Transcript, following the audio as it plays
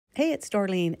Hey, it's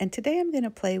Darlene, and today I'm going to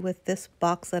play with this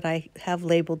box that I have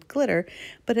labeled glitter,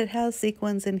 but it has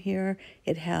sequins in here,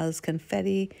 it has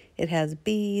confetti, it has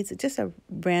beads, just a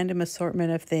random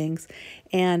assortment of things.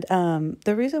 And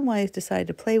the reason why I decided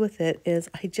to play with it is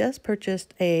I just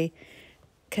purchased a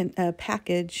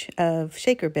package of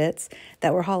shaker bits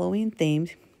that were Halloween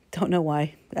themed. Don't know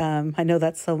why. I know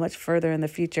that's so much further in the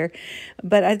future,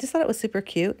 but I just thought it was super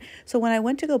cute. So when I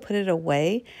went to go put it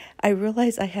away, I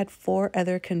realized I had 4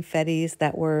 other confettis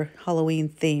that were Halloween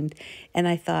themed, and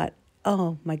I thought,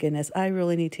 oh my goodness, I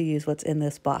really need to use what's in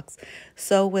this box.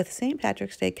 So with St.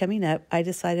 Patrick's Day coming up, I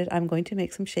decided I'm going to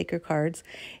make some shaker cards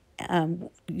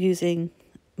using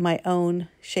my own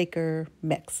shaker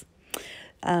mix.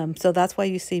 So that's why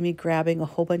you see me grabbing a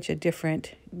whole bunch of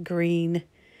different green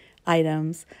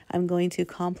items. I'm going to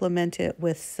complement it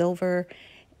with silver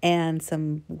and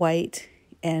some white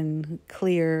and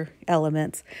clear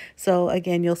elements. So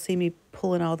again, you'll see me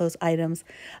pulling all those items.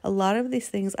 A lot of these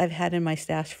things I've had in my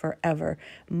stash forever.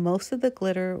 Most of the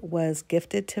glitter was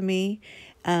gifted to me,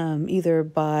 either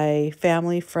by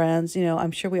family, friends. You know,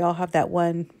 I'm sure we all have that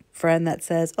one friend that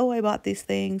says, oh, I bought these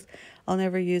things, I'll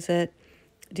never use it.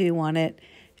 Do you want it?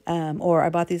 Or I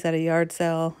bought these at a yard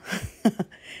sale.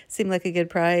 Seemed like a good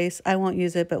price. I won't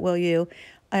use it, but will you?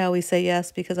 I always say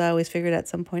yes because I always figured at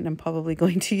some point I'm probably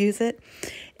going to use it.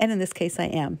 And in this case, I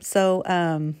am. So,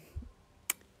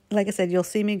 like I said, you'll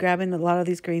see me grabbing a lot of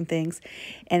these green things.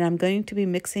 And I'm going to be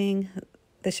mixing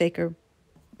the shaker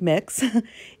mix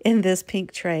in this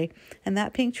pink tray. And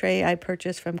that pink tray I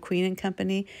purchased from Queen and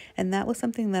Company, and that was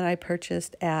something that I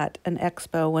purchased at an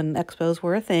expo when expos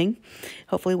were a thing.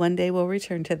 Hopefully one day we'll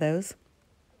return to those.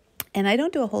 And I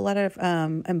don't do a whole lot of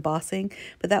embossing,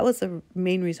 but that was the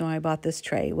main reason why I bought this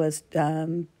tray was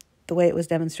the way it was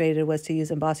demonstrated was to use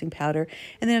embossing powder,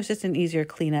 and then it was just an easier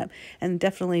cleanup, and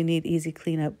definitely need easy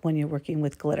cleanup when you're working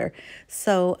with glitter.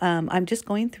 So I'm just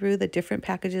going through the different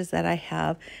packages that I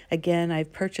have. Again,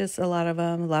 I've purchased a lot of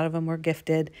them were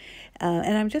gifted,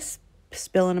 and I'm just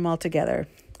spilling them all together.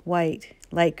 White,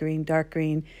 light green, dark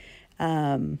green.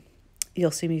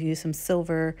 You'll see me use some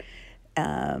silver.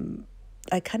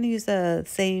 I kind of use the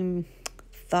same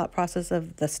thought process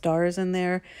of the stars in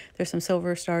there. There's some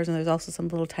silver stars and there's also some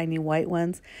little tiny white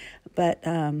ones. But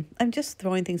I'm just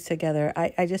throwing things together.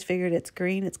 I just figured it's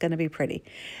green, it's going to be pretty.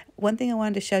 One thing I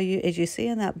wanted to show you is you see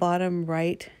in that bottom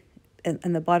right,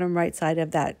 in the bottom right side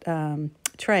of that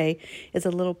tray is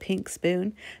a little pink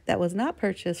spoon that was not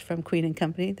purchased from Queen and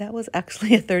Company. That was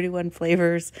actually a 31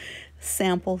 flavors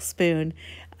sample spoon.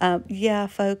 Yeah,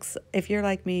 folks, if you're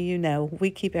like me, you know,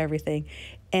 we keep everything.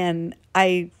 And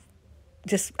I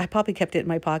probably kept it in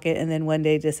my pocket and then one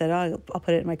day just said, oh, I'll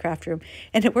put it in my craft room.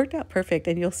 And it worked out perfect.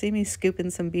 And you'll see me scooping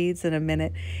some beads in a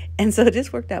minute. And so it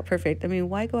just worked out perfect. I mean,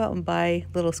 why go out and buy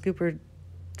little scooper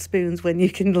spoons when you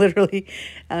can literally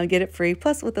get it free,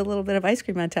 plus with a little bit of ice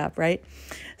cream on top, right?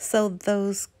 So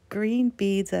those green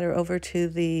beads that are over to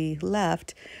the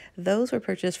left, those were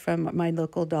purchased from my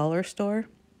local dollar store.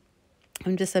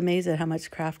 I'm just amazed at how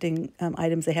much crafting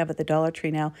items they have at the Dollar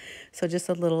Tree now. So just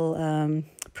a little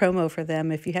promo for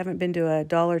them. If you haven't been to a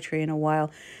Dollar Tree in a while,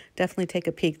 definitely take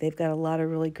a peek. They've got a lot of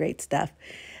really great stuff.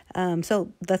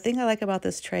 So the thing I like about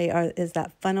this tray is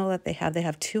that funnel that they have. They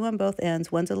have 2 on both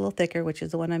ends. One's a little thicker, which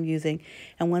is the one I'm using,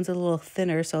 and one's a little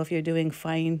thinner. So if you're doing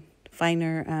finer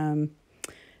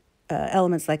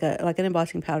elements like an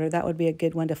embossing powder, that would be a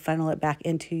good one to funnel it back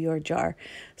into your jar.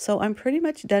 So I'm pretty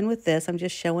much done with this. I'm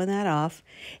just showing that off.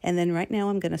 And then right now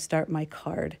I'm going to start my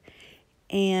card.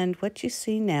 And what you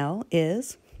see now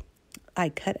is I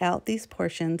cut out these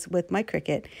portions with my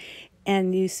Cricut.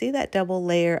 And you see that double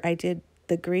layer. I did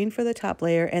the green for the top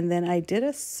layer, and then I did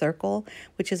a circle,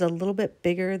 which is a little bit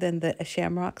bigger than the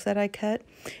shamrocks that I cut.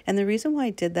 And the reason why I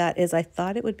did that is I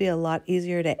thought it would be a lot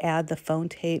easier to add the foam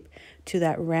tape to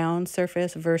that round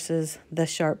surface versus the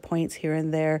sharp points here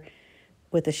and there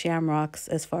with the shamrocks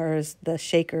as far as the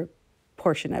shaker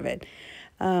portion of it.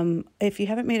 If you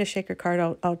haven't made a shaker card,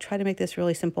 I'll try to make this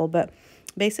really simple, but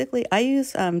basically I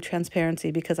use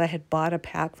transparency because I had bought a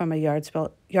pack from a yard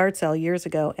sale years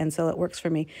ago, and so it works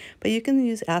for me. But you can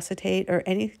use acetate or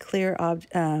any clear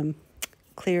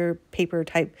paper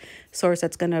type source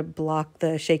that's going to block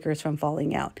the shakers from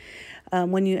falling out.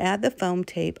 When you add the foam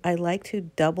tape, I like to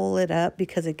double it up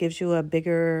because it gives you a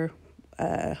bigger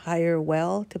higher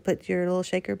well to put your little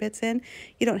shaker bits in.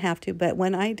 You don't have to, but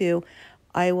when I do,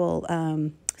 I will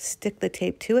stick the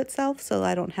tape to itself so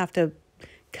I don't have to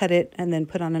cut it and then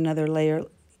put on another layer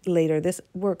later. This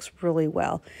works really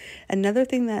well. Another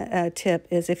thing that tip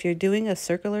is if you're doing a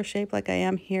circular shape like I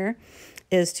am here,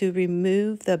 is to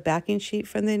remove the backing sheet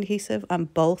from the adhesive on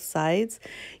both sides.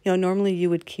 You know, normally you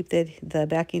would keep the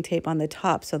backing tape on the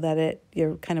top so that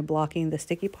you're kind of blocking the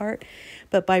sticky part.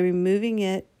 But by removing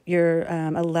it, you're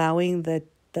allowing the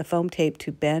foam tape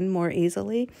to bend more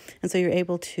easily, and so you're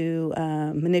able to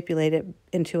manipulate it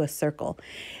into a circle.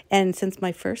 And since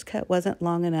my first cut wasn't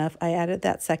long enough, I added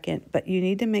that second, but you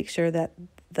need to make sure that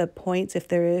the points,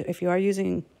 if you are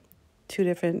using two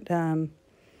different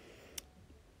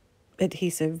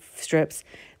adhesive strips,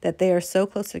 that they are so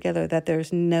close together that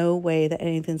there's no way that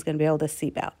anything's going to be able to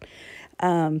seep out.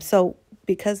 So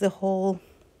because the whole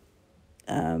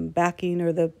backing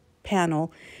or the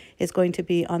panel is going to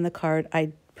be on the card,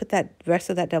 I put that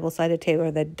rest of that double-sided tape, or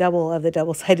the double of the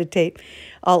double-sided tape,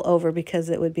 all over, because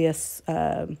it would be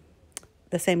the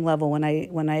same level when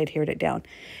I adhered it down.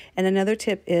 And another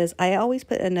tip is I always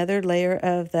put another layer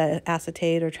of the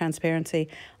acetate or transparency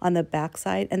on the back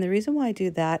side. And the reason why I do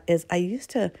that is I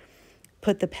used to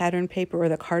put the pattern paper or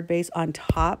the card base on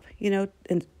top, you know,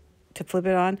 and to flip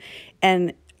it on,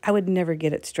 and I would never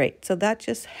get it straight. So that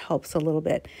just helps a little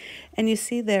bit. And you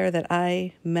see there that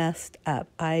I messed up.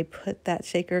 I put that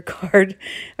shaker card,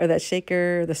 or that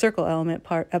shaker, the circle element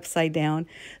part, upside down.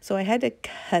 So I had to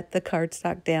cut the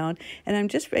cardstock down, and I'm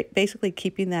just basically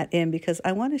keeping that in because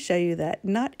I want to show you that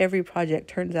not every project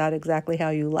turns out exactly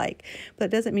how you like, but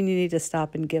it doesn't mean you need to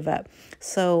stop and give up.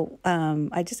 So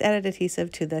I just added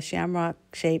adhesive to the shamrock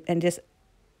shape and just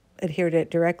adhered it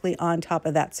directly on top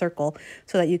of that circle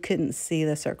so that you couldn't see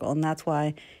the circle. And that's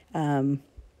why I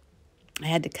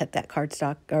had to cut that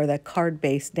cardstock, or the card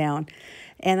base, down.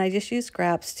 And I just used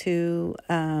scraps to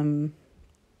add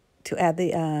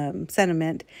the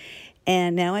sentiment.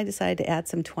 And now I decided to add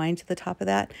some twine to the top of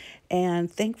that.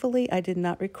 And thankfully, I did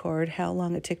not record how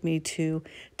long it took me to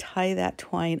tie that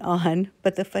twine on.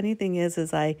 But the funny thing is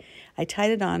I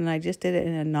tied it on, and I just did it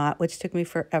in a knot, which took me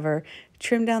forever,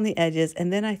 trimmed down the edges.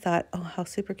 And then I thought, oh, how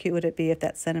super cute would it be if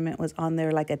that sentiment was on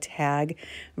there like a tag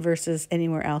versus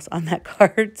anywhere else on that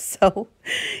card. So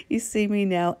you see me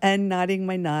now unknotting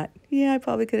my knot. Yeah, I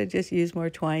probably could have just used more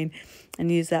twine and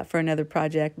use that for another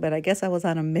project, but I guess I was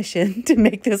on a mission to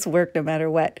make this work no matter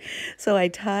what. So I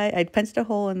punched a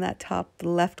hole in that top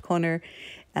left corner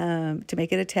to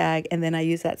make it a tag, and then I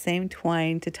used that same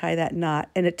twine to tie that knot.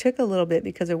 And it took a little bit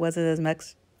because there wasn't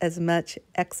as much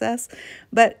excess,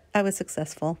 but I was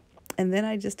successful. And then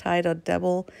I just tied a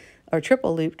double or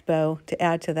triple looped bow to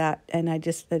add to that, and I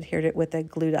just adhered it with a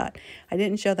glue dot. I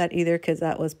didn't show that either because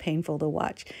that was painful to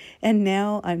watch. And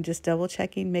now I'm just double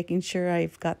checking, making sure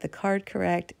I've got the card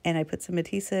correct, and I put some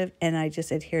adhesive and I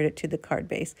just adhered it to the card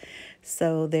base.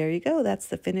 So there you go. That's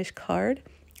the finished card,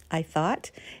 I thought.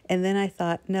 And then I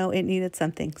thought, no, it needed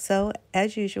something. So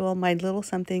as usual, my little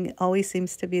something always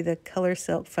seems to be the color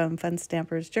silk from Fun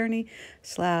Stamper's Journey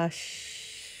 /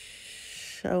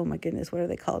 oh my goodness, what are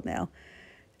they called now?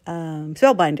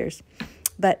 Spellbinders.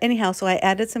 But anyhow, so I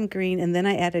added some green, and then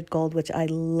I added gold, which I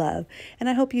love. And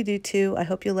I hope you do too. I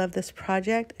hope you love this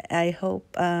project. I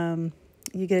hope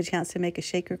you get a chance to make a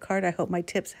shaker card. I hope my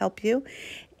tips help you.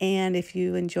 And if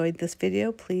you enjoyed this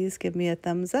video, please give me a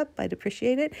thumbs up. I'd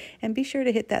appreciate it. And be sure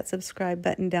to hit that subscribe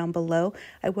button down below.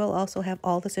 I will also have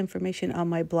all this information on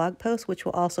my blog post, which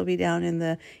will also be down in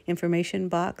the information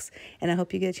box. And I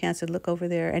hope you get a chance to look over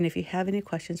there. And if you have any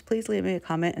questions, please leave me a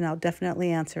comment and I'll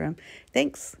definitely answer them.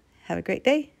 Thanks. Have a great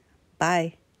day.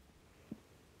 Bye.